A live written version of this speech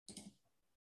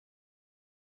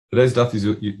Today's Daf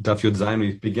Yud Zayin.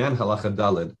 We began Halacha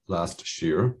Daled last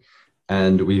year,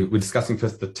 and we were discussing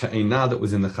first the te'ena that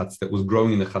was in the chatz, that was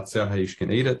growing in the chatzer, how you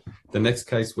can eat it. The next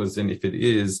case was in, if it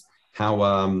is, how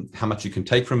much you can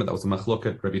take from it. That was a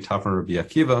machloket, Rabbi Tarfon and Rabbi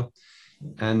Akiva.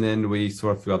 And then we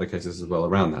saw a few other cases as well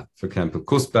around that. For example,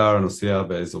 kusbar and osir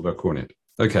be'ezel v'kornit.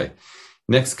 Okay.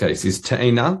 Next case is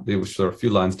te'ena, which are a few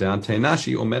lines down. Te'ena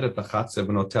she omedet b'chatzer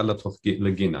v'notel letoch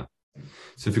legina.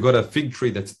 So if you've got a fig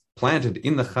tree that's planted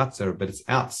in the chatzer, but it's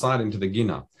outside into the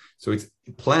gina, so it's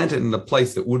planted in the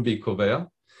place that would be kovea,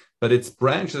 but its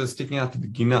branches are sticking out to the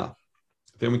gina,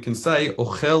 then we can say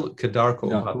ochel kedarko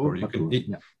vapor. You can eat.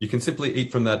 You can simply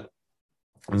eat from that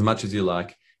as much as you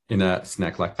like in a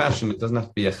snack-like fashion. It doesn't have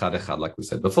to be echad like we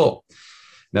said before.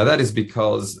 Now that is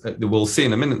because we'll see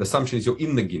in a minute. The assumption is you're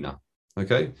in the gina.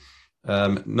 Okay.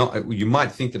 You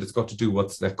might think that it's got to do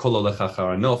what's the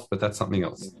kololechacharanof, but that's something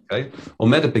else. Okay,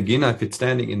 omed begina, if it's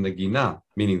standing in the gina,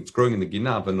 meaning it's growing in the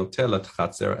gina, v'notel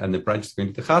chatzer, and the branches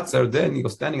going to the chatzer, then you're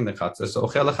standing in the chatzer. So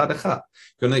ochel echad echad.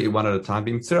 You're going to eat one at a time.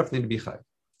 Being tziraf need to be chayv.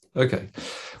 Okay,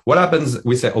 what happens?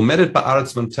 We say omedet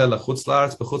ba'aretz v'notel chutz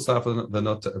la'aretz, b'chutz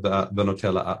la'aretz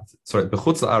v'notel. Sorry,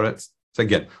 b'chutz la'aretz. So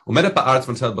again, omedet ba'aretz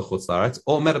v'notel b'chutz la'aretz,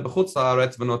 or omedet b'chutz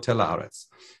la'aretz v'notel la'aretz.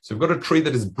 So we've got a tree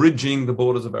that is bridging the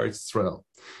borders of Eretz Yisrael.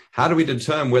 How do we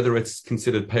determine whether it's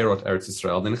considered Peirot Eretz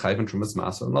Yisrael, then Chayv and Trumas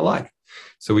Maaserot and the like?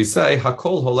 So we say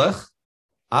Hakol Holech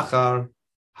Achar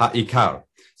Ha'ikar.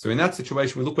 So in that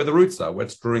situation, we look where the roots are, where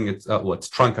it's drawing its its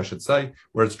trunk, I should say,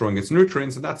 where it's drawing its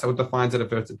nutrients, and that's how it defines it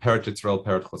if it's Peirot Yisrael,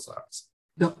 Peirot Chutz.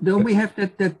 Don't we have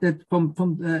that from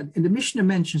in the Mishnah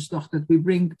mentions doch that we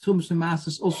bring Trumas and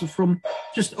Maaserot also from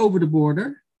just over the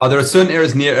border? Oh, there are certain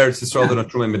areas near Eretz Yisrael that are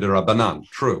true in Midrabanan.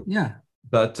 True. Yeah.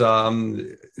 But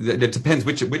it depends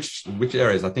which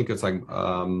areas. I think it's like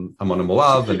Ammon and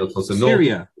Moab, and also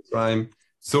Syria. North,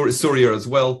 Syria as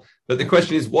well. But the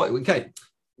question is, what? Okay,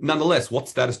 nonetheless, what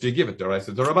status do you give it? Deraisa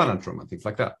Derabanan Truma, things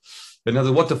like that. But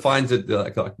now, what defines it,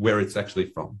 like where it's actually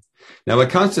from? Now, when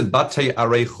it comes to Batei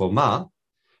Arei Choma,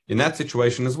 in that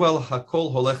situation as well,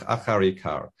 Hakol Holech Achari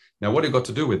Kar. Now, what have got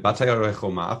to do with Batei Arei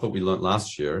Choma? I thought we learned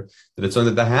last year that it's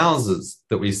only the houses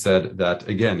that we said that,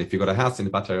 again, if you've got a house in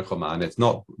Batei Arei Choma and it's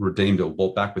not redeemed or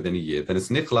bought back within a year, then it's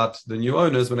nichlat, the new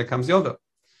owners, when it comes yovel.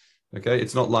 Okay,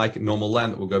 it's not like normal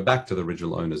land that will go back to the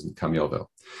original owners and come yovel.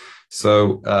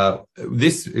 So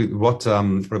this, what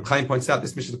Reb Chaim points out,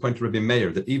 this mission is point to Rabbi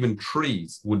Meir, that even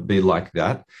trees would be like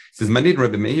that. It says, Manid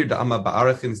Rabbi Meir, the Amma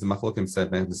Ba'arachin, is the Machlokim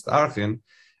said, Mr. Arachin,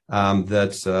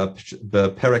 that the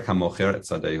Perek HaMocher at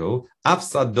Sadehu,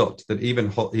 Afsadot, that even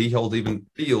he holds even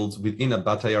fields within a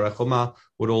Batei Arei Choma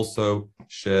would also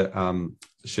share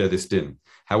this din.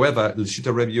 However,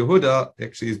 L'shita Rabbi Yehuda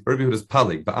actually is Rabbi Yehuda's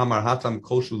palig. Ba'amar hatam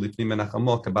kolshu lifni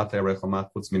menachamo kabatei Arei Choma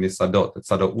chutz min Sadot. That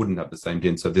Sadot wouldn't have the same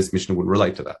din, so this mission would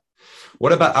relate to that.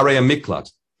 What about Arei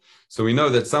Miklat? So we know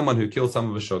that someone who kills some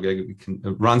of a shogeg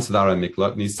runs to the Arei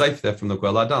Miklat and he's safe there from the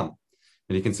Goel Adam,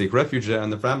 and he can seek refuge there,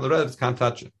 and the family relatives can't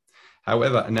touch it.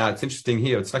 However, now it's interesting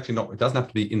here, it's actually not, it doesn't have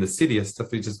to be in the city, it's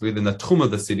just within the tchum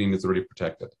of the city and it's already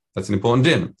protected. That's an important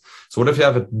din. So what if you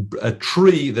have a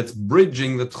tree that's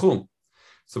bridging the tchum?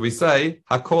 So we say,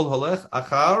 Hakol holech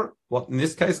achar, what in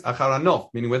this case, achar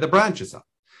anof, meaning where the branches are.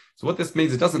 So what this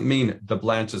means, it doesn't mean the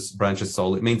branches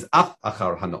sole, it means af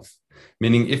achar hanof.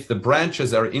 Meaning if the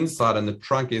branches are inside and the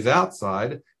trunk is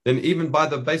outside, then even by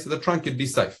the base of the trunk, you'd be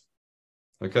safe.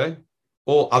 Okay?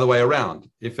 Or other way around.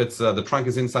 If it's the trunk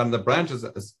is inside and the branches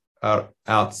are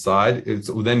outside,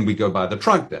 then we go by the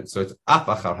trunk then. So it's af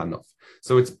achar hanof.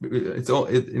 So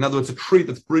in other words, a tree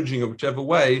that's bridging whichever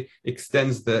way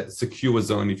extends the secure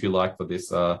zone, if you like, for this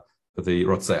for the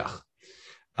rotzeach.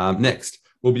 Next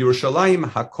will be Yerushalayim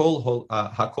hakol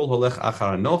holech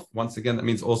achar hanof. Once again, that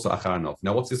means also achar hanof.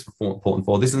 Now, what's this important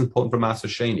for? This is important for Maaser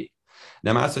Sheni.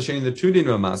 Now, Maaser Sheni, the two din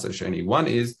of Maaser Sheni. One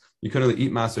is you can only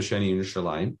eat Maaser Sheni in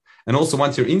Yerushalayim. And also,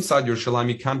 once you're inside Yerushalayim,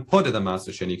 you can't put it a Maaser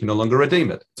Sheni. You can no longer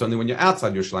redeem it. It's only when you're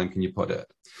outside Yerushalayim can you put it.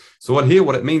 So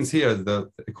what it means here,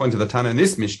 according to the Tana in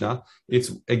this Mishnah,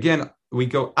 it's again we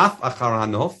go af achar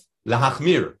hanof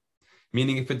lahachmir,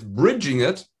 meaning if it's bridging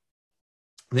it,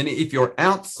 then if you're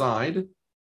outside,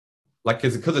 like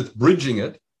because it's bridging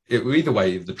it, either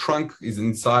way, if the trunk is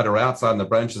inside or outside and the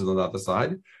branches are on the other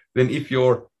side, then if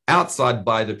you're outside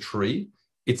by the tree,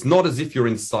 it's not as if you're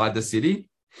inside the city.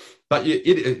 But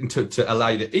to allow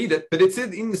you to eat it, but it's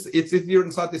if you're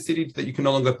inside the city that you can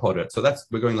no longer pot it. So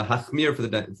we're going lahachmir for the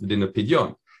din of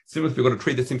pidyon. Similarly, if you've got a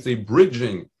tree that seems to be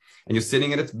bridging and you're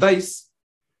sitting at its base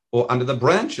or under the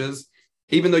branches,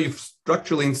 even though you're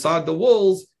structurally inside the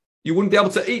walls, you wouldn't be able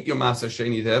to eat your Maaser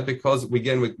Sheni there because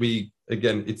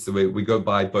it's the way we go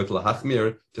by both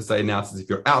lahachmir to say now it's as if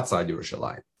you're outside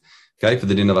Yerushalayim. Okay, for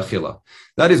the din of achila.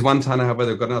 That is one Tana. However,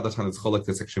 they've got another Tana that's cholek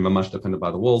that's actually mamash dependent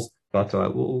by the walls. But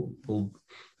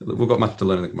we've got much to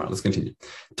learn in the Gemara. Let's continue.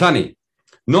 Tani,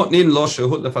 not nin lo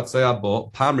shehut lefatzea bo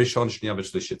pam rishon shniya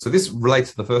v'shlishit. So this relates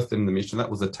to the first thing in the Mishnah.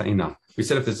 That was a taina. We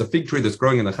said if there's a fig tree that's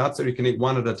growing in the chatzar, you can eat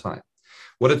one at a time.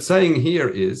 What it's saying here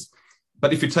is,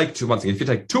 but if you take two, once again, if you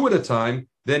take two at a time,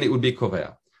 then it would be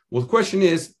kovea. Well, the question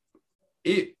is,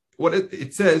 it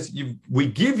says, we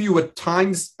give you a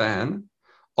time span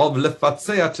of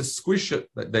lefatzea to squish it,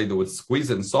 they would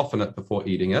squeeze it and soften it before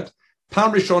eating it.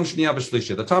 Pam rishon shniya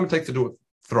v'shlishit, the time it takes to do it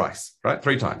thrice, right?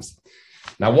 3 times.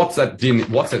 Now, what's that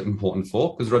important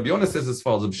for? Because Rabbi Yonah says as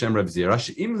follows, B'Shem Reb Zira,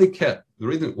 she'im liket, the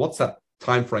reason, what's that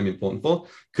time frame important for?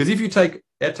 Because if you take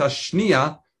et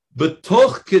hashniya,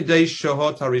 b'toch kedei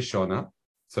shehot harishona,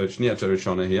 so shniya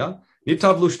harishona here,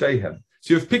 nitavlu shteihem.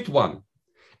 So you've picked one.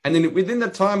 And then within the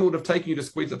time it would have taken you to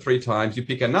squeeze it 3 times, you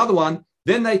pick another one,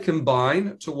 then they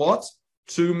combine to what?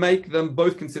 To make them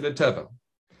both considered teva.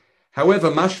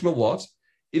 However, mashma what?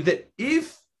 Is that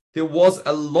if there was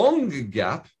a longer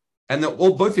gap and they're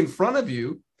all both in front of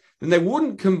you, then they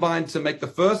wouldn't combine to make the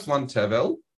first one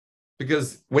tevel,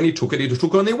 because when he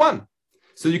took only one.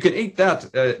 So you can eat that,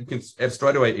 you can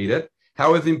straight away eat it.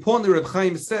 However, importantly, Reb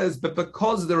Chaim says, but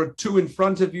because there are 2 in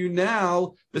front of you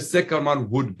now, the second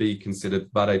one would be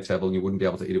considered badei tevel, and you wouldn't be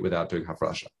able to eat it without doing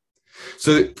hafrasha.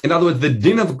 So, in other words, the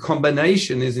din of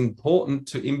combination is important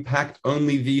to impact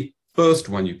only the first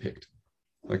one you picked.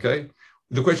 Okay?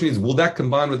 The question is, will that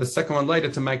combine with the second one later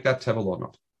to make that tevel or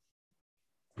not?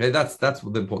 Okay, that's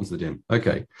the importance of the din.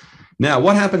 Okay. Now,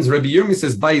 what happens? Rabbi Yirmi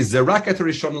says,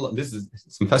 this is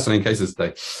some fascinating cases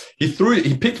today.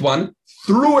 He picked one,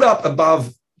 threw it up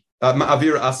above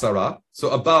Ma'avir Asara,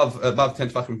 so above 10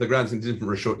 tefachim the ground, it's in a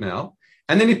different reshut now,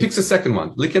 and then he picks a second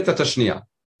one, Liket Tashniya.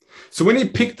 So when he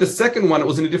picked the second one, it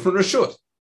was in a different reshut.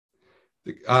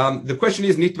 The question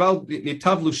is, nitavlu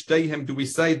shteihem, do we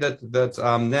say that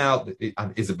now,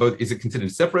 is it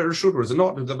considered separate reshut or is it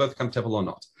not? Do they both come tevel or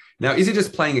not? Now, is he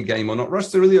just playing a game or not? Rosh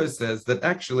Tzirulio says that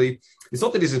actually, it's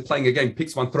not that he's just playing a game,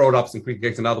 picks one, throw it up, and quickly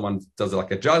gets another one, does it like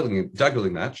a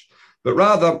juggling match, but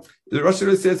rather, the Rosh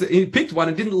Tzirulio says that he picked one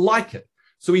and didn't like it.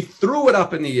 So he threw it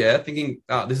up in the air, thinking,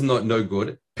 this is no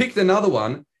good, picked another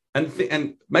one, and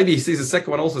maybe he sees the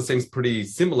second one also seems pretty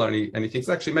similar, and he thinks,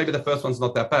 actually, maybe the first one's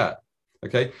not that bad.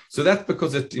 Okay, so that's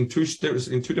because it's in two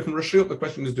different reshut. The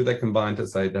question is, do they combine to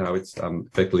say now it's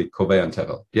effectively kovei and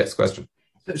tevel? Yes, question.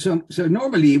 So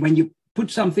normally when you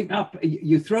put something up,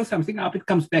 you throw something up, it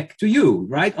comes back to you,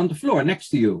 right, on the floor next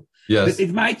to you. Yes. But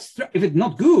it might, if it's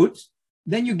not good,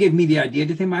 then you give me the idea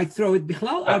that they might throw it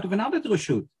bichlal out of another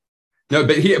reshut. No,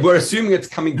 but we're assuming it's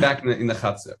coming back in the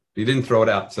chatzar. He didn't throw it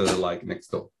out to like next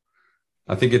door.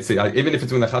 I think it's even if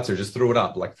it's in the chatzar, just throw it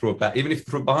up, like throw it back. Even if you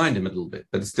throw it behind him a little bit,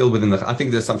 but it's still within the. I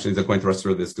think the assumption is they're going to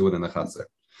restore this still within the chatzar.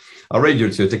 I'll read you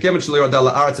to Tekemet shelo yordal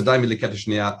la'aretz adai miliket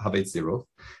shniya havei tziruf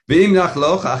ve'im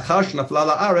nachloch achar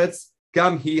shnafla la'aretz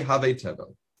gam hi havei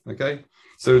tevel. Okay,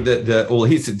 so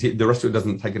the rest of it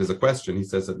doesn't take it as a question. He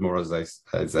says it more as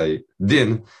a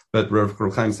din, but Rav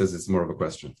Chaim says it's more of a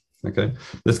question. Okay,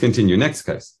 let's continue. Next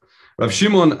case, Rav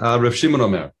Shimon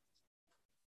Omer.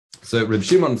 So Reb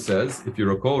Shimon says, if you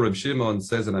recall, Reb Shimon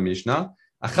says in a Mishnah,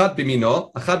 "Achat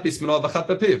bimino, achat bismino, v'achat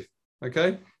bepiv."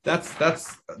 Okay, that's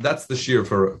the shear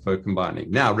for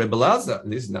combining. Now Reb Elazar,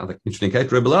 this is another interesting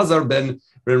case. Reb Elazar ben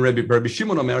Reb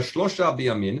Shimon Omer shlosha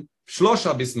biyamin,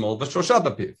 shlosha bismol, v'shlosha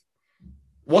bepiv.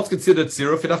 What's considered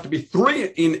tziruf? It'd have to be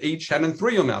 3 in each hand and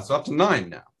 3 on mouth, so up to 9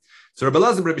 now. So Rabbi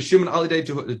Elazar, Rabbi Shimon, alidei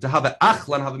to have an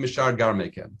achlan, have a mishar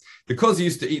garmeken. Because he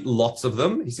used to eat lots of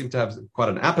them, he seemed to have quite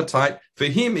an appetite. For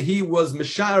him, he was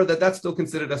mishar that's still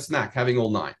considered a snack, having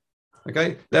all 9.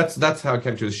 Okay, that's how it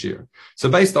came to his shear. So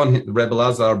based on Rabbi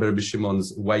Elazar, Rabbi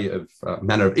Shimon's way of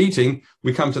manner of eating,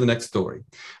 we come to the next story.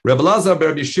 Rabbi Elazar,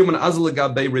 Rabbi Shimon,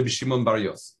 azalagabe Rabbi Shimon bar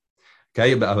Yos.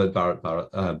 Okay,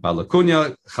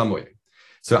 balakunya chamoye.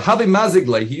 So having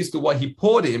mazigle, he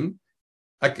poured him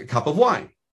a cup of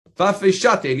wine. And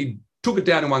he took it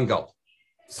down in one gulp.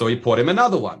 So he poured him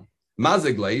another one.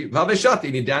 Mazigle,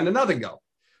 and he downed another gulp.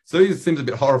 So he seems a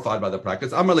bit horrified by the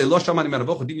practice. Didn't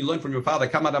you learn from your father?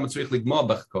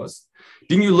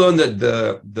 Didn't you learn that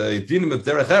the dinim of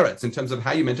derech eretz in terms of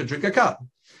how you meant to drink a cup?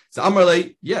 So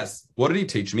Amrle, yes. What did he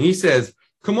teach me? He says,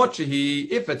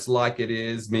 if it's like it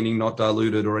is, meaning not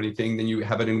diluted or anything, then you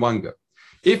have it in one go.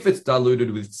 If it's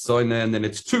diluted with soinen, then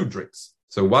it's 2 drinks.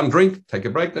 So 1 drink, take a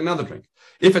break, then another drink.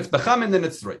 If it's bechamin, then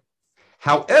it's 3.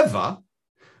 However,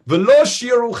 V'lo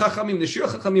shiru chachamim. The shiru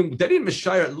chachamim, they didn't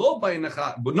mishayir lo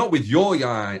b'einecha, but not with your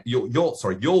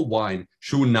wine,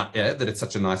 shu na'eh, that it's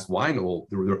such a nice wine, or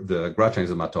the gratin is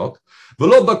a matok.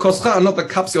 V'lo b'koscha, not the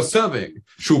cups you're serving,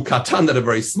 shu katan, that are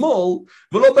very small.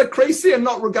 V'lo b'kreisi, and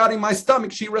not regarding my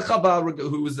stomach, shi rechaba,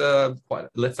 who is quite,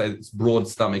 let's say, it's broad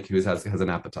stomach, who has an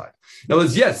appetite. In other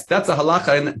words, yes, that's a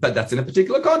halacha, but that's in a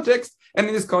particular context, and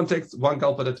in this context, one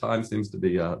gulp at a time seems to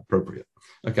be appropriate.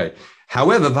 Okay.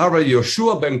 However, Vara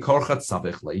Yoshua ben Korchat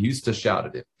Savichle used to shout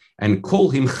at him and call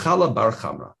him Chala Bar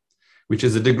Chamra, which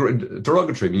is a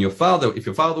derogatory. I mean, if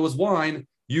your father was wine,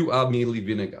 you are merely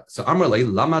vinegar. So Amrle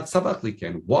Lamat Savachli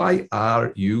Ken. Why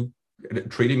are you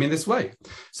treating me in this way?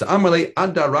 So Amrle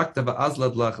Adarakta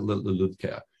Va'azlad Lach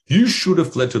Ludkea. You should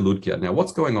have fled to Ludkea. Now,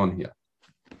 what's going on here?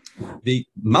 The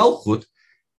Malchut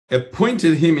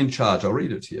appointed him in charge. I'll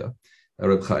read it here.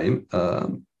 Reb Chaim.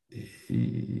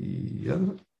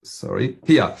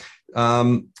 Here.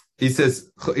 He says,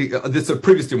 this is a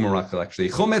previous to Murachel actually.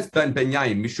 Chometz ben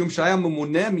Yain, Mishum Shaya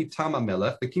Mumuneh Mitam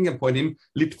HaMelech, the king appointed him,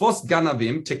 Litvos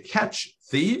Ganavim, to catch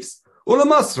thieves, Ula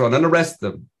Maaserot, and arrest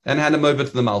them, and hand them over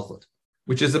to the Malchut,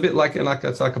 which is a bit like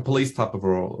it's like a police type of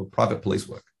or private police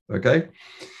work. Okay?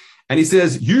 And he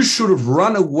says, you should have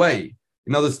run away.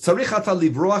 In other words, Tzarichata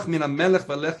livroach min HaMelech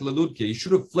v'lech leLudkia. You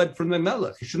should have fled from the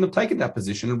Melech. You shouldn't have taken that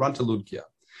position and run to Ludkia.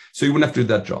 So you wouldn't have to do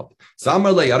that job. So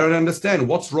Amarle, I don't understand.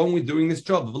 What's wrong with doing this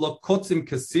job? Aren't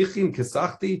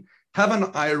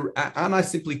I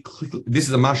simply, this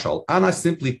is a mashal, aren't I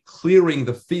simply clearing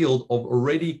the field of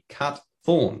already cut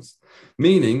thorns?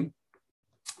 Meaning,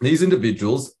 these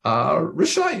individuals are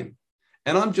Rishayim.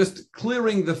 And I'm just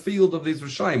clearing the field of these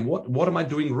Rishayim. What am I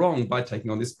doing wrong by taking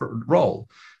on this role?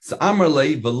 So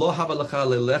Amarle,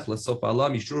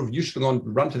 you should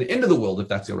run to the end of the world if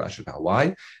that's your rationale.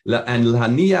 Why? And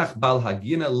Lahaniach Bal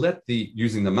Hagina,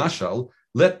 using the mashal,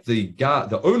 let the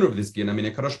owner of this gina, and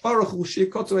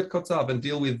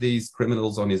deal with these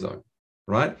criminals on his own.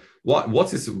 Right?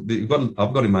 What's this?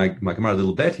 I've got in my Gemara a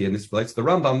little bet here, and this relates to the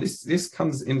Rambam. This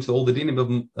comes into all the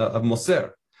dinim of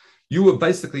Moser. You were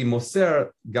basically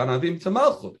Moser Ganavim to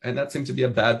Malchut, and that seemed to be a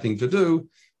bad thing to do,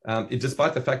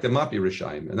 despite the fact there might be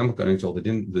Rishayim. And I'm not going into all the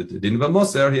din of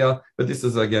Moser here, but this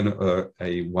is again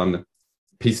a one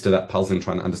piece to that puzzle in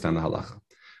trying to understand the halacha.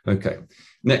 Okay,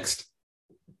 next.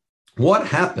 What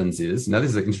happens is, now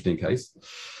this is an interesting case.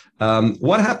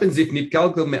 What happens if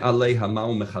Nitgalgal me'alei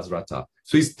hamau mechazrata?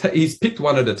 So he's picked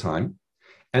one at a time,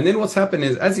 and then what's happened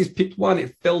is, as he's picked one,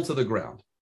 it fell to the ground,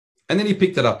 and then he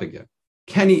picked it up again.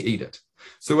 Can he eat it?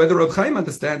 So whether Reb Chaim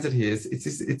understands it here,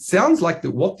 it sounds like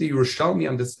what the Yerushalmi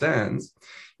understands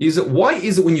is that why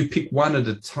is it when you pick one at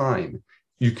a time,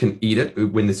 you can eat it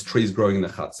when this tree is growing in the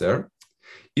Chatzer,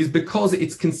 is because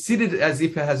it's considered as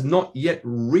if it has not yet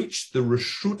reached the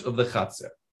Reshut of the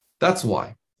Chatzer. That's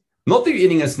why. Not that you're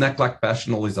eating a snack-like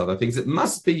fashion, all these other things. It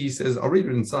must be, he says, I'll read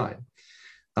it inside.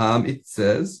 It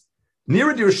says,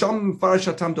 Nira Yerushalmi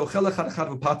farashatam dochel echad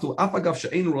echad v'patu afagav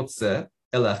she'ein rotzeh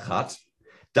elachat.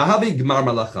 Dahavi Gmar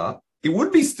Malacha, it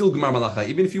would be still Gmar Malacha,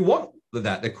 even if you want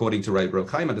that, according to Reb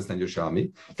Chaim, understand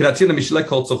Yerushalmi.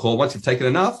 Once you've taken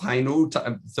enough, so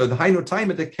the Hainu time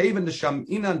at the cave and the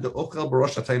Shamina and the Ochel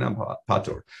Barosh Taina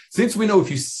Patur. Since we know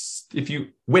if you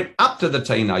went up to the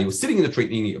Taina, you were sitting in the tree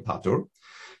eating your Patur.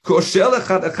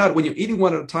 When you're eating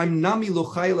one at a time, Nami it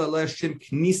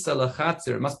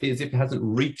must be as if it hasn't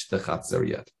reached the Chatzer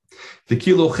yet. The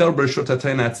kilo chel b'reshut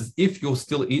ha'teina, it's as if you're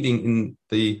still eating in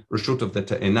the reshut of the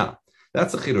te'ena.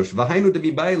 That's a chirush. V'hainu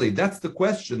debibaili. That's the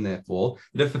question, therefore,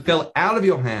 that if it fell out of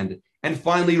your hand and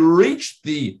finally reached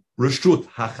the reshut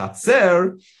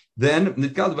ha'chatzer, then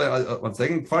one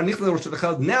second.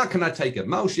 Now can I take it?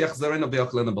 In other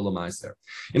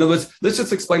words, let's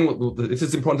just explain this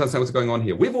is important to understand what's going on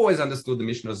here. We've always understood the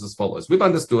Mishnah as follows. We've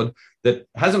understood that it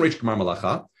hasn't reached Gmar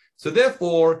Malacha, so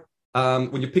therefore,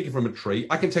 when you're picking from a tree,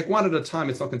 I can take one at a time.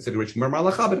 It's not considered rich Gmar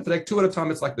Malacha, but if I take two at a time,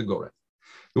 it's like the Goreth.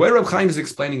 The way Reb Chaim is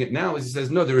explaining it now is he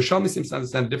says, no, the Rishalmi seems to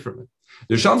understand it differently.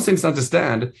 The Rishalmi seems to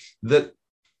understand that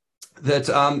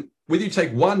whether you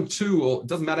take one, two, or it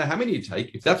doesn't matter how many you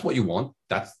take, if that's what you want,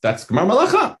 that's Gmar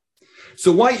Malacha.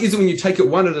 So why is it when you take it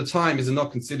one at a time, is it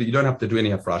not considered, you don't have to do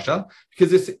any hafrasha?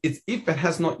 Because it's if it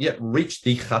has not yet reached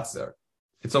the Chatzer.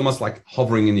 It's almost like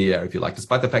hovering in the air, if you like,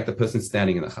 despite the fact the person's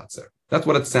standing in the Chatzer. That's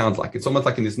what it sounds like. It's almost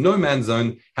like in this no man's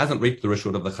zone, hasn't reached the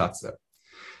Reshut of the Chatzer.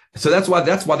 So that's why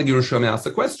the Yerushalmi asked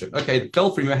the question. Okay, it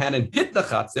fell from your hand and hit the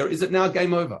Chatzer. Is it now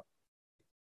game over?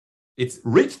 it's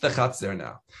reached the chatzer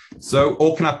now. So, or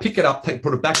can I pick it up,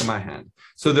 put it back in my hand?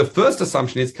 So the first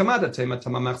assumption is, now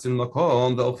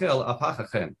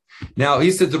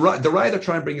he said the right to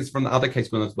try and bring is from the other case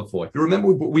we learned before. If you remember,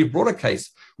 we brought a case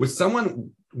where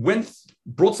someone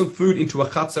brought some food into a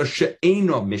chatzer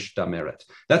she'eino mishtameret.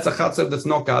 That's a chatzer that's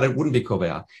not guarded, wouldn't be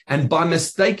kovea. And by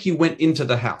mistake, he went into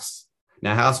the house.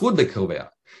 Now, house would be kovea.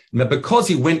 Now, because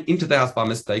he went into the house by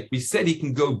mistake, we said he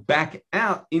can go back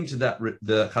out into the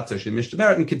chatzer she'eino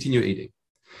mishtameret and continue eating.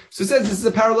 So it says this is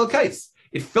a parallel case.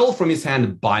 It fell from his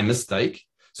hand by mistake,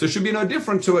 so it should be no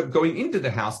different to it going into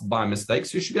the house by mistake,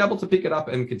 so you should be able to pick it up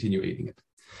and continue eating it.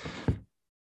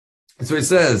 So it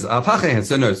says, so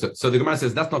the Gemara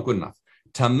says that's not good enough.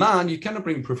 Taman, you cannot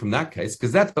bring proof from that case,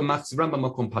 because that's b'machziram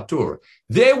b'makom patur.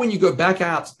 There, when you go back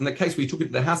out, in the case where you took it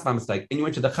to the house by mistake, and you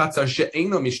went to the chatzar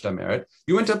she'eino mishtameret,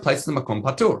 you went to a place in the makom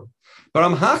patur.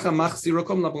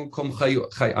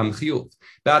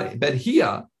 But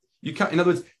here, you can't, in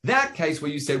other words, that case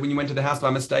where you said when you went to the house by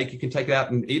mistake, you can take it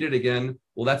out and eat it again.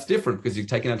 Well, that's different because you've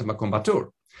taken it to makom patur.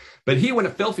 But here, when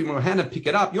it fell from your hand and pick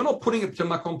it up, you're not putting it to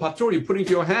makom patur. You're putting it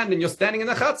to your hand and you're standing in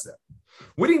the chatzah.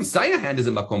 We didn't say your hand is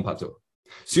in makom patur,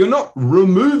 so you're not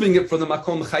removing it from the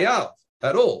makom chayav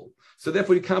at all. So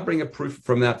therefore, you can't bring a proof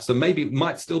from that. So maybe it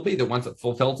might still be that once it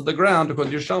fell to the ground, according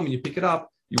to your Shalom, when you pick it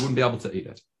up, you wouldn't be able to eat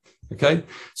it. Okay.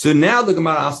 So now the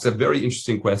Gemara asks a very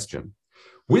interesting question.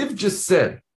 We've just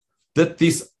said that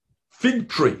this fig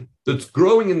tree that's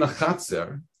growing in the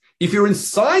chatzer, if you're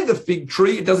inside the fig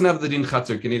tree, it doesn't have the din chatzer,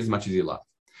 you can eat as much as you like.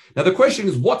 Now the question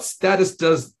is, what status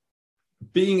does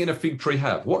being in a fig tree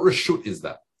have? What reshut is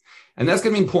that? And that's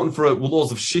going to be important for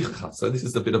laws of shicha. So this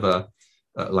is a bit of a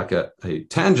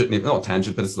tangent, not a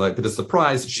tangent, but it's like a bit of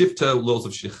surprise, shift to laws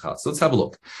of shicha. So let's have a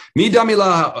look. Ma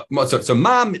damila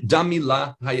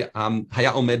haya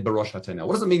omed barosh hatena.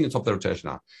 What does it mean in the top of the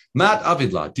rotation? Mat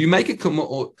avidla. Do you make it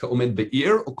omed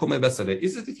be'ir or komed besadeh?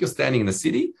 Is it if you're standing in the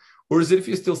city, or is it if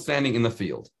you're still standing in the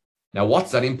field? Now,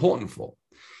 what's that important for?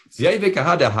 Now,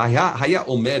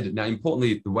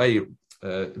 importantly, the way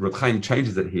Reb Chaim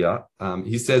changes it here,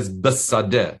 he says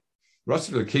besadeh.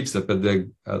 Rashi keeps it, but the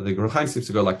Reb Chaim seems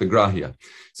to go like the gra here.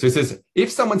 So he says, if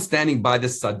someone's standing by the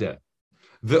sadeh,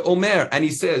 the omer, and he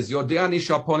says,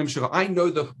 I know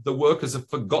the workers have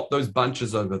forgot those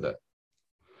bunches over there.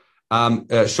 And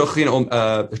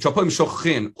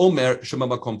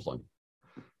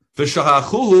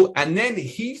then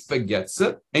he forgets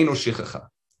it,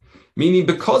 meaning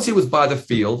because he was by the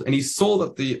field and he saw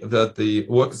that the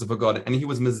workers have forgotten, and he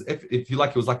was, if you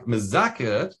like, he was like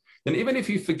mezakeh, then even if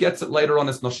he forgets it later on,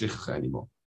 it's not shichach anymore.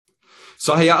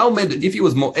 So if he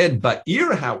was mo'ed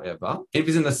ba'ir, however, if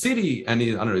he's in the city and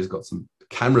I don't know, he's got some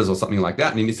cameras or something like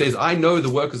that, and he says, I know the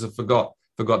workers have forgot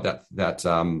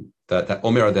that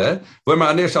omer there,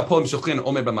 and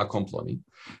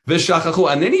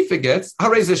then he forgets,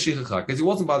 because he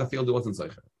wasn't by the field, he wasn't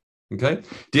zeicher. Okay,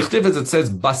 dichtiv, as it says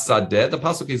basadeh, the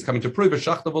pasuk is coming to prove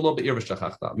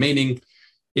meaning.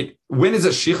 When is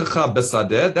it shichacha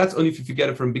besadeh? That's only if you forget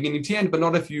it from beginning to end, but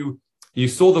not if you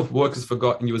saw the workers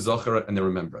forgot and you were zocher it and they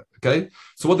remember it. Okay,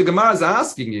 so what the Gemara is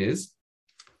asking is,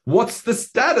 what's the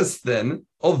status then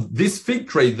of this fig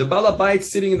tree? The balabait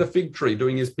sitting in the fig tree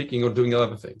doing his picking or doing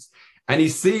other things, and he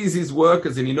sees his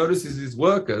workers and he notices his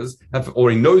workers have,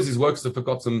 or he knows his workers have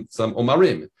forgot some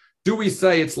omarim. Do we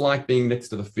say it's like being next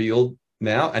to the field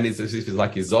now, and it's as if it's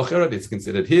like his zocher, it's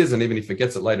considered his, and even if he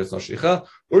forgets it later, it's not shicha?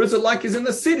 Or is it like he's in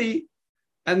the city,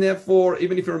 and therefore,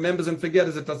 even if he remembers and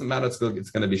forgets, it doesn't matter, it's going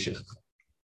to be shicha?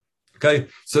 Okay,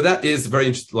 so that is very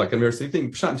interesting, like an interesting thing.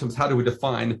 In terms of how do we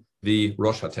define the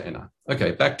Rosh HaTe'ena?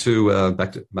 Okay, back to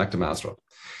Maaserot.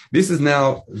 This is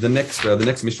now the next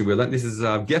mission we learned. This is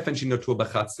Gefen Shinotur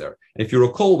B'Chatzer. And if you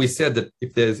recall, we said that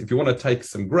if you want to take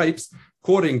some grapes,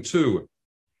 according to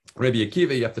Rabbi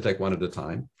Akiva, you have to take one at a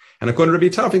time. And according to Rabbi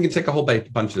Tarfon, you can take a whole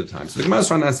bunch at a time. So the Gemara is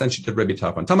trying to essentially to Rabbi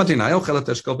Tarfon.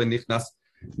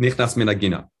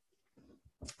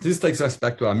 This takes us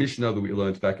back to our Mishnah that we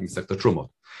learned back in Sefta Trumot.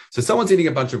 So someone's eating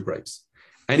a bunch of grapes,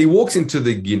 and he walks into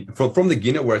the from the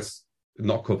Gina where it's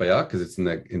not Kovaya because it's in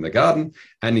the garden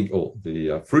or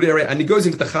the fruit area, and he goes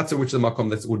into the Chatzah, which is the Makom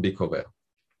that would be Kovaya.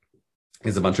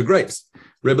 There's a bunch of grapes.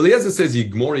 Rebbe Eliezer says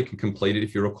Yigmor can complete it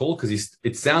if you recall, because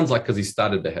it sounds like because he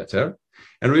started the heter.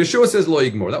 And Rebbe Yeshua says Lo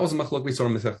Yigmor. That was a machlok we saw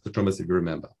in Masechet Trumas, if you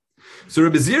remember. So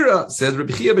Rebbe Zira says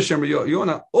Rebbe Chia b'Shem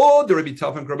Yona or the Rebbe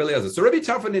Tarfon Rebbe Eliezer. So Rebbe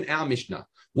Tarfon in our Mishnah.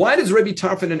 Why does Rebbe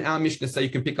Tarfon in our Mishnah say you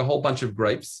can pick a whole bunch of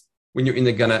grapes when you're in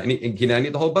the Gana and you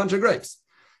need a whole bunch of grapes?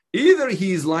 Either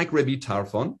he's like Rebbe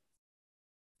Tarfon.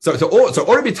 Or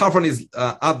Rebbe Tarfon is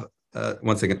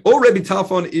one second. Or Rebbe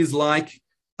Tarfon is like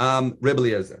Rebbe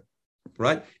Eliezer,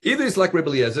 right? Either it's like Rebbe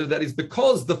Eliezer, that is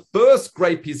because the first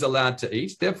grape he's allowed to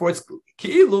eat, therefore it's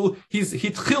ki'ilu, he's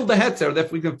hitchil the heter,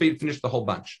 therefore we can finish the whole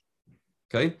bunch.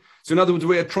 Okay? So in other words,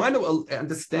 we are trying to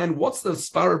understand what's the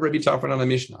spar of Rebbe Tarfon on the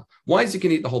Mishnah. Why is he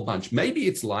can eat the whole bunch? Maybe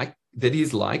it's like that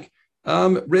he's like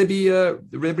Rebbe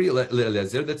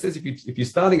Eliezer that says if you're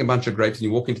starting a bunch of grapes and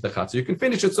you walk into the chatzer, you can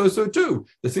finish it. So too.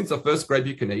 That since the first grape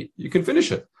you can eat, you can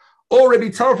finish it. Or Rebbe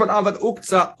Tarfon avad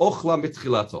ukza ochla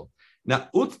mitchilato. Now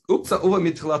ukza uva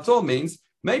mitchilato means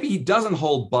maybe he doesn't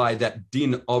hold by that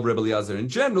din of Rebbe Eliezer in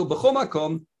general,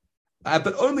 b'chomakom.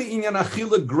 But only inyan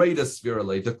achila greater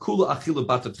spherally, the kula achila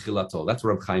bata tchilato. That's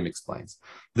what Reb Chaim explains.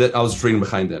 That I was reading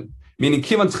behind them. Meaning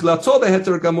kivan tchilato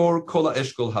beheter gamor kola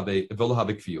eshkol have velo have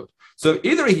kfiyot. So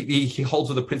either he holds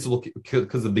with the principle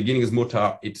because the beginning is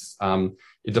mutar, it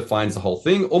defines the whole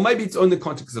thing, or maybe it's only the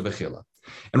context of achila.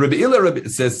 And Rabbi Ila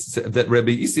says that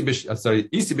Rabbi Isi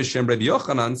B'Shem Rabbi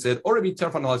Yochanan said, or Rabbi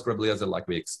Tarfon has Rabbi Eliezer, like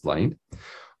we explained.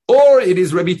 Or it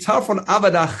is Rabbi Tarfon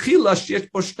avad achila sheyesh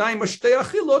po shtayim or shtei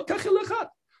achilot kachil echad.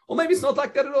 Or maybe it's not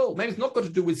like that at all. Maybe it's not got to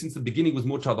do with since the beginning was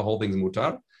mutar, the whole thing's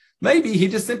mutar. Maybe he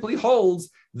just simply holds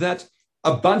that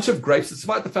a bunch of grapes,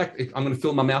 despite the fact I'm going to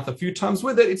fill my mouth a few times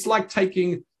with it, it's like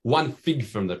taking one fig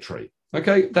from the tree.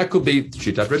 Okay, that could be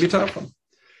shitat Rabbi Tarfon.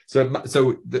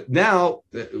 Now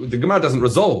the Gemara doesn't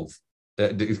resolve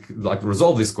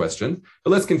this question, but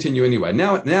let's continue anyway.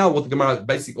 Now what the Gemara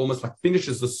basically almost like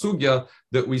finishes the sugya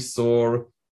that we saw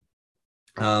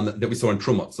in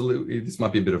Trumot. So this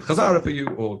might be a bit of chazara for you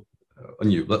or on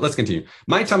you. Let's continue.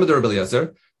 My time of the Rebbe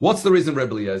Eliezer. What's the reason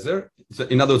Rebbe Eliezer? So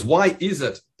in other words, why is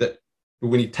it that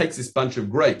when he takes this bunch of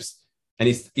grapes and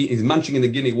he's munching in the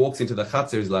guinea, walks into the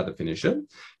chatzir, he's allowed to finish it?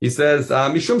 He says,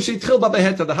 Mishum sheitchil ba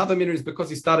beheter, the hava minor is because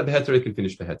he started beheter, he can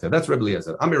finish beheter. That's Rebbe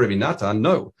Eliezer. Amir Rebbe Natan,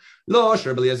 no. Lo,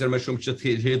 Rebbe Eliezer, Mishum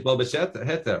sheitchil ba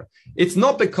beheter. It's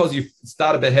not because you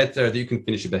started beheter that you can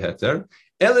finish a beheter.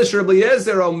 Elish Rebbe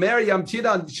Eliezer, Omer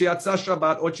yamtida sheyatzah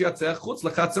Shabbat, or sheyatzah chutz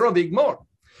lechatzero v'igmor.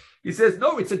 He says,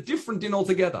 no, it's a different din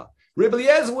altogether. Rebbe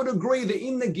Eliezer would agree that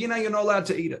in the guinea you're not allowed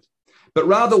to eat it. But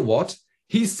rather what?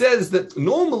 He says that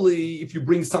normally if you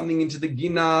bring something into the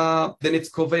gina, then it's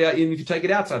koveya in if you take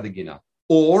it outside the gina.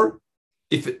 Or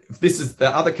if this is the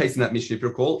other case in that Mishnah, if you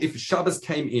recall, if Shabbos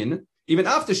came in, even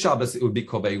after Shabbos, it would be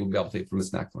koveya, you would be able to eat from a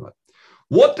snack from it.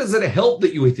 What does it help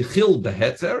that you hitchil the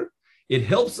heter? It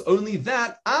helps only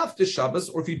that after Shabbos,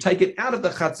 or if you take it out of the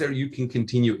chatzer, you can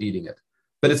continue eating it.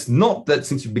 But it's not that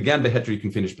since you began beheter, you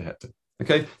can finish beheter.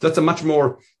 Okay, that's a much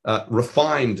more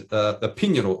refined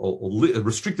opinion or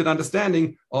restricted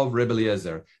understanding of Rebbe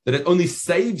Eliezer, that it only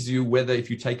saves you whether if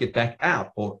you take it back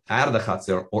out or out of the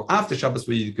chatzir or after Shabbos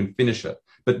where you can finish it,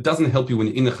 but it doesn't help you when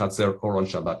you're in the chatzir or on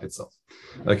Shabbat itself.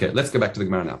 Okay, let's go back to the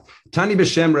Gemara now. Tani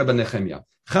b'shem Rebbe Nechemia.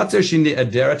 Chatzir shini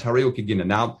ederet hareu kigina.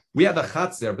 Now, we have a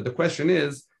chatzir, but the question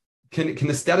is, can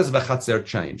the status of a chatzir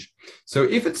change? So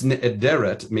if it's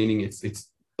ederet, meaning it's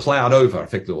plowed over,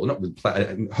 effectively, or not with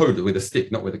hoed with a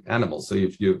stick, not with an animal. So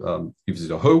if you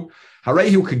use a hoe,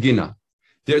 harehu kagina.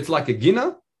 There, it's like a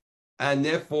gina, and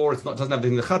therefore it's not doesn't have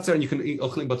anything in the chatzar, and you can eat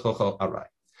ochlim b'tocho aray.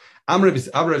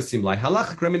 Amrav sim like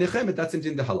halach kreminechem. That's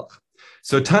in the halach.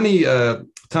 So tani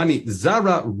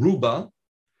zara ruba.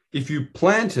 If you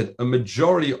planted a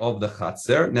majority of the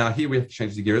chatzar, now here we have to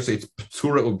change the gear, so it's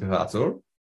ptura u'patur.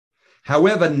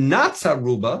 However, natza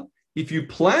ruba. If you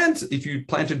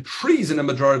planted trees in a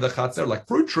majority of the chatzar, like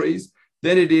fruit trees,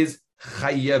 then it is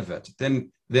chayevet.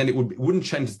 Then it wouldn't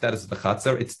change the status of the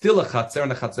chatzar. It's still a chatzar,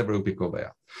 and the chatzar will be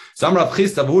koveya. So Amrav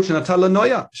Chisda v'hu shenatal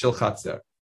lanoya shel chatzar.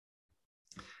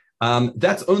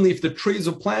 That's only if the trees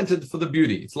are planted for the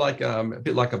beauty. It's like a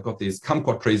bit like I've got these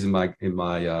kumquat trees in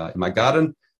my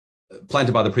garden,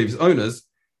 planted by the previous owners.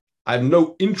 I have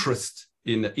no interest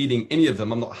in eating any of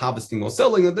them. I'm not harvesting or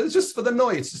selling them. It's just for the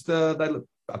noise. It's just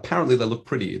apparently they look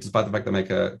pretty, despite the fact they make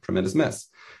a tremendous mess.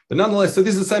 But nonetheless, so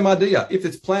this is the same idea. If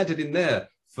it's planted in there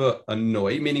for a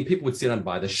noi, meaning people would sit and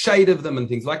buy the shade of them and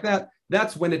things like that,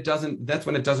 that's when it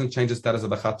doesn't change the status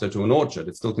of a chatzar to an orchard.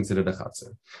 It's still considered a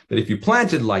chatzar. But if you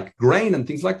planted like grain and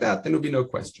things like that, then there would be no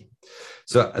question.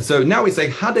 So now we say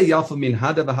hada yalfa min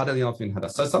hada v'hada yalfa min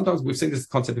hada. So sometimes we've seen this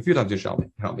concept a few times. You shall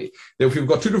help me. That if you've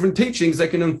got two different teachings, they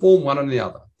can inform one on the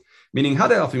other. Meaning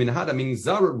hada yalfa min hada means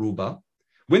zara ruba.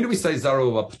 When do we say zara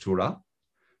ruba ptura?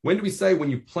 When do we say when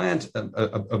you plant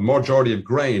a majority of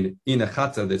grain in a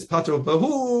chatzar that's patur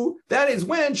bahu? That is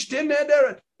when shtin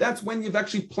nederet. That's when you've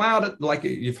actually plowed it, like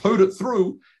you've hoed it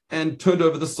through and turned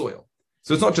over the soil.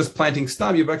 So it's not just planting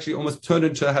stam, you've actually almost turned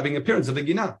into having appearance of a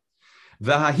ginah.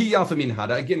 V'hahi yalfa min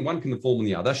hada. Again, one can inform on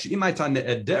the other. She'imaita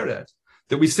nederet.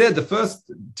 that we said the first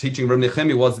teaching Reb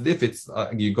Nechemi was that if it's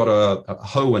you got a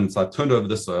hoe and so turned over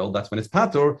the soil, that's when it's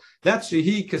patur. That's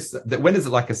when is it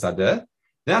like a sadeh?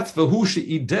 That's for hu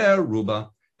she'ider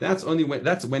ruba. That's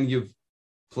when you've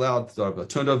plowed,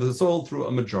 turned over the soil through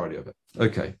a majority of it.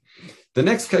 Okay. The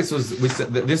next case was, we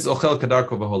said that this is ochel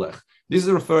kadarko v'holech. This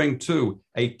is referring to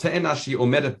a te'enashi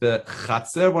omedet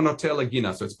bechatzer v'notel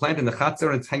gina. So it's planted in the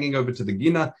chatzer and it's hanging over to the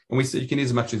gina, and we said you can eat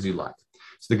as much as you like.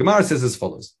 So the Gemara says as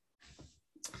follows.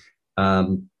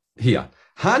 Here.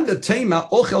 Handa tema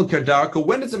ochel kadarko.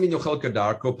 When does it mean ochel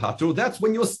kadarko patu? That's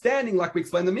when you're standing, like we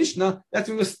explained in the Mishnah, that's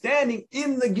when you're standing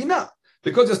in the gina.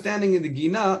 Because you're standing in the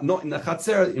gina, not in the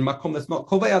chatzer, in makom that's not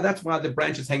koveya, that's why the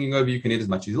branch is hanging over, you can eat as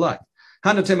much as you like.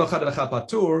 The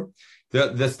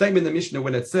statement in the Mishnah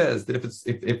when it says that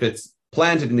if it's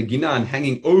planted in the gina and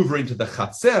hanging over into the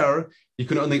chatzer, you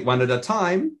can only eat one at a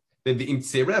time. But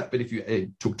if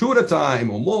you took two at a time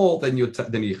or more, then you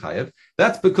chayev.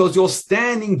 That's because you're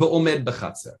standing ba'omed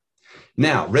b'chatzer.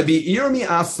 Now, Rabbi Irmi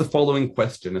asks the following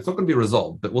question. It's not going to be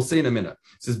resolved, but we'll see in a minute.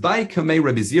 It says, "By kamei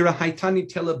Rabbi Zira haitani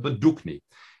tela badukni."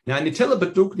 Now, nitela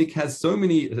baduknik has so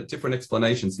many different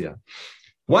explanations here.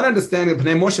 One understanding,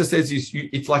 Pnei Moshe says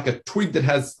it's like a twig that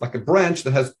has, like a branch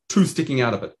that has two sticking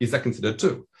out of it. Is that considered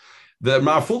two? The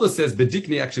Marfullah says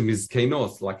bedikni actually means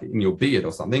kenos, like in your beard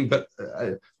or something. But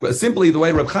simply the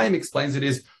way Reb Chaim explains it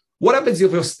is, what happens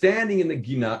if you're standing in the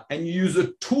gina and you use a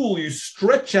tool, you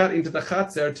stretch out into the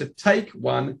chatzer to take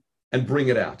one and bring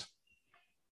it out?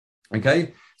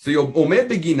 Okay? So your omed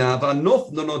begina,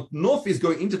 nof is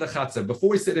going into the chatzer. Before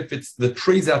we said if it's the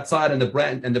trees outside and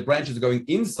the branches are going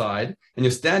inside, and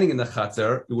you're standing in the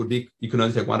chatzer, it would be you can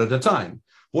only take one at a time.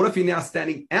 What if you're now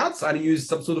standing outside and use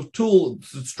some sort of tool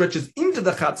that stretches into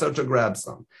the chatzer to grab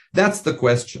some? That's the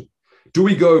question. Do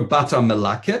we go bata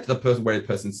melaket, the person where the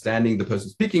person's standing, the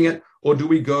person's picking it, or do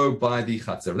we go by the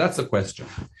chatzer? That's the question.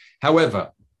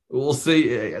 However, we'll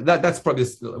see. That's probably,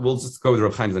 we'll just go with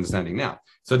Reb Chaim's understanding now.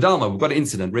 So Dalma, we've got an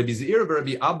incident. Rabbi Zira,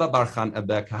 Rabbi Abba Barchan,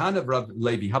 Abba Kahana, Rabbi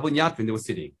Levi, Habun Yatvin, they were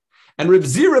sitting. And Rabbi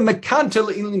Zira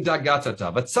mekantel ilin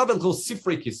dagatata, but Savel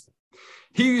Sifri Kism.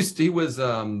 He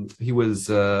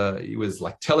was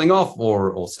like telling off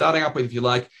or starting up with, if you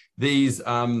like, these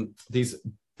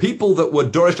people that were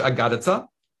Dorish Agadata,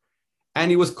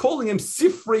 and he was calling him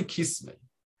Sifri Kisme,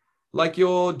 like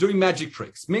you're doing magic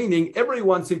tricks, meaning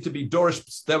everyone seemed to be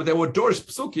Dorish, they were Dorish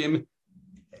Psukim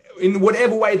in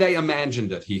whatever way they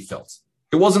imagined it, he felt.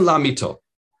 It wasn't Lamito.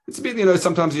 It's a bit,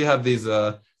 sometimes you have these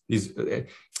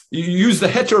you use the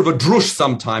heter of a drush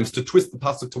sometimes to twist the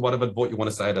pasuk to whatever what you want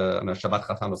to say at a Shabbat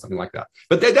Chatan or something like that.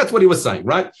 But that's what he was saying,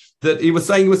 right? That he was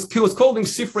saying he was called him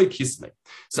Sifrei Kisme.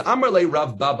 So Amrle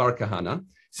Rav Bar Kahana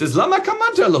says, Lama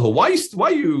kamanta lahu. Why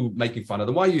are you making fun of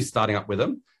them? Why are you starting up with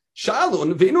them?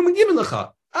 Sha'alun ve'inu megivin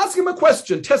lecha. Ask him a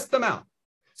question, test them out.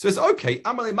 So it's okay.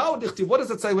 Amrle ma'odichti. What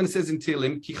does it say when it says in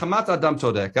Tilim? Ki chamat adam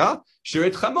todeka,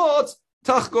 shiret chamot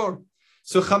tachgor.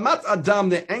 So chamat adam,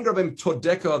 the anger of him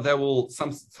todeka, there will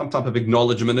some type of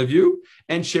acknowledgement of you,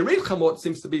 and sherit chamot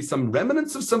seems to be some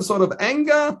remnants of some sort of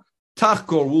anger.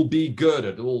 Tachkor will be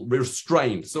girded, will be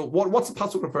restrained. So what's the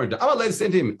pasuk referring to? Amalei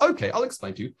said to him, okay, I'll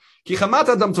explain to you. Ki chamat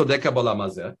adam todeka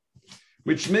b'olam,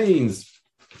 which means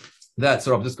that.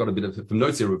 So I've just got a bit of from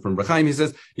notes here from Rechaim.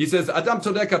 He says adam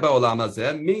todeka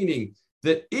b'olam, meaning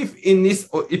that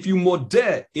if you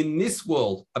modeh in this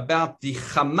world about the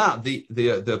chama,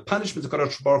 the punishment that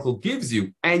Kadosh Baruch Hu gives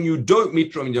you, and you don't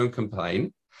mitrom and you don't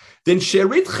complain, then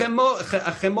sherit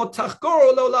chemot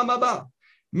tachkor leolam haba,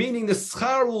 meaning the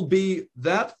schar will be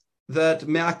that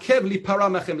me'akev li para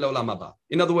mechem leolam haba.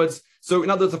 In other words,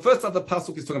 the first part of the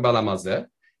pasuk is talking about olam hazeh.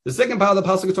 The second part of the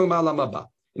pasuk is talking about olam haba.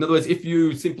 In other words, if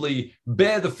you simply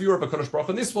bear the fear of a Kadosh Baruch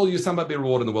Hu in this world, you somehow be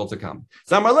rewarded in the world to come.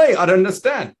 Zamalei, I don't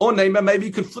understand. Or maybe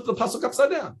you could flip the pasuk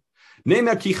upside down.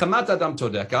 Ki chamat adam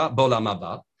todeka b'olam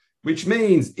haba, which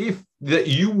means if that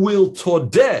you will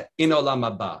todeh in olam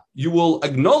haba, you will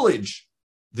acknowledge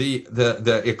the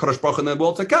Kadosh Baruch Hu in the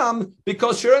world to come,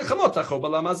 because shirei chamot tachor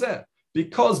b'olam hazeh,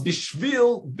 because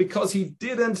he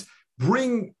didn't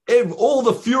bring all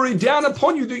the fury down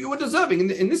upon you that you were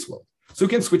deserving in this world. So we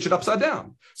can switch it upside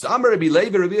down. So Amar Rabbi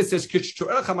Levi, Rabbi says, I just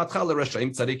want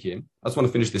to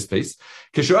finish this piece.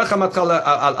 That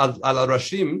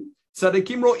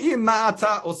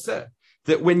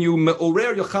when you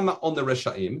me'orer your chama on the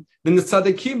reshaim, then the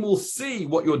tzaddikim will see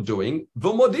what you're doing,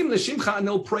 and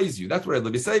they'll praise you. That's what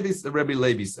Rabbi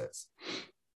Levi says.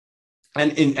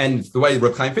 And the way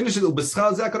Reb Chaim finishes, will remove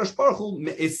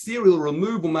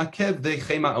u'makev the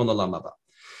chema on the lamaba.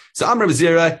 So Amr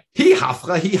Zira,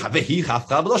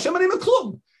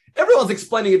 everyone's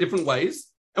explaining it different ways,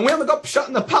 and we haven't got pshat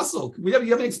in the pasuk. You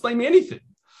haven't explained me anything.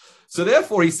 So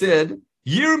therefore, he said,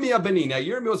 Yirmiyah Beni. Now,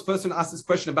 Yirmiyah was the person who asked this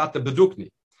question about the Bedukni,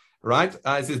 right?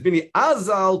 It says, Bini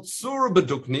Azal Tsur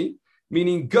Bedukni,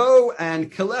 meaning go and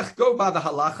collect, go by the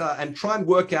halacha and try and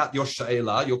work out your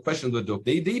she'ela, your question of the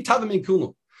Bedukni, the Tavim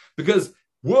Kulnu. Because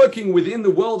working within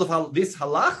the world of this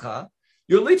halacha,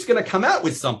 you're at least going to come out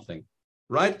with something.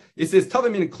 Right? It says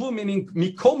Tavim in Klum, meaning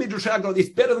Mikol Midrash Agro, it's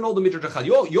better than all the Midrash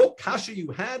Agro. Your kasha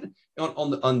you had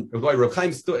on the way Rav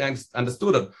Chaim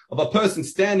understood it, of a person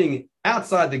standing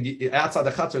outside the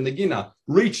Chatzar and the Gina,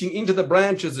 reaching into the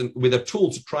branches and with a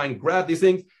tool to try and grab these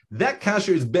things. That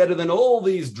kasha is better than all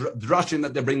these drashim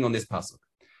that they're bringing on this pasuk.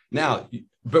 Now,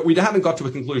 but we haven't got to a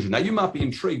conclusion. Now you might be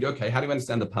intrigued. Okay, how do you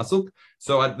understand the pasuk?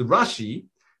 So the Rashi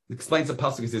explains the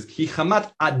pasuk. He says Ki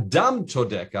chamat Adam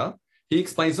todeka. He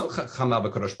explains not Chama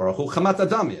b'Kadosh Baruch Hu, Chamat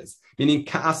Adam is, meaning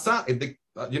Ka'asa.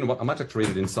 You know what? I might have to read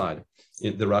it inside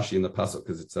in the Rashi in the pasuk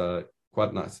because it's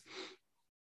quite nice.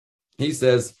 He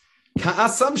says,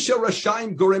 Ka'asam shel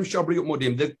Rashaim gorem shabriut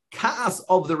modim. The Ka'as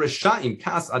of the Rashaim,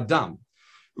 Ka'as Adam,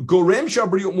 gorem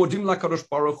shabriut modim la'Kadosh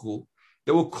Baruch Hu,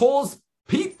 that will cause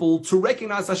people to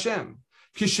recognize Hashem.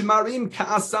 Kishimarim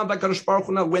Ka'asam v'Kadosh Baruch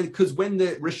Hu. Because when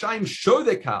the Rashaim show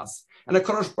their Ka'as, and the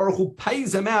Kadosh Baruch Hu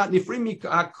pays them out, then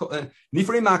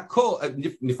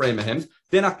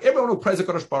everyone will praise the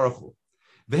Kadosh Baruch Hu.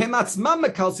 They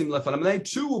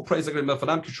too will praise the Kadosh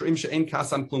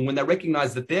Baruch Hu when they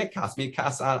recognize that their kas, meaning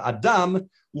kas Adam,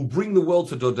 will bring the world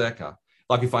to Dodeka.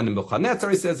 Like we find in Bukhanetzar,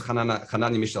 he says,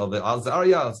 Hanani Mishael the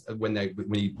Azariah, when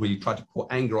he tried to pour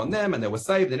anger on them and they were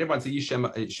saved, and everyone said,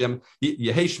 Yeshem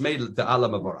Yehesh made the Allah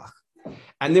Mavarach.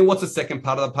 And then what's the second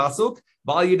part of the pasuk?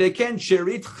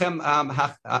 Sherit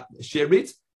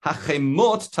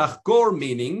hachemot tachgor,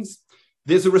 meanings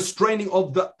there's a restraining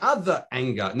of the other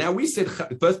anger. Now we said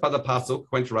the first part of the pasuk,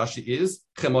 according to Rashi, is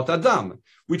chemot adam,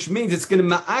 which means it's going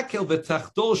to ma'akel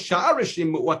v'tachtor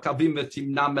sha'arishim mu'akavim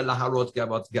v'timnam melaharot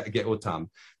geotam.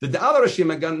 That the other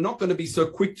Rashim are not going to be so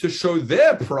quick to show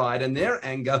their pride and their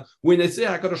anger when they say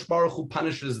HaKadosh Baruch Hu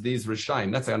punishes these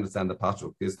Rishayim. That's how I understand the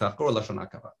pasuk. Is tachgor lashon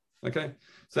hakava. Okay,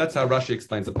 so that's how Rashi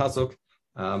explains the pasuk,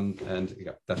 and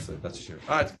yeah, that's a share.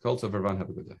 All right, Kol Tov, everyone, have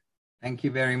a good day. Thank you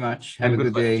very much. Have a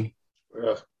good day.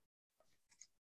 Yeah.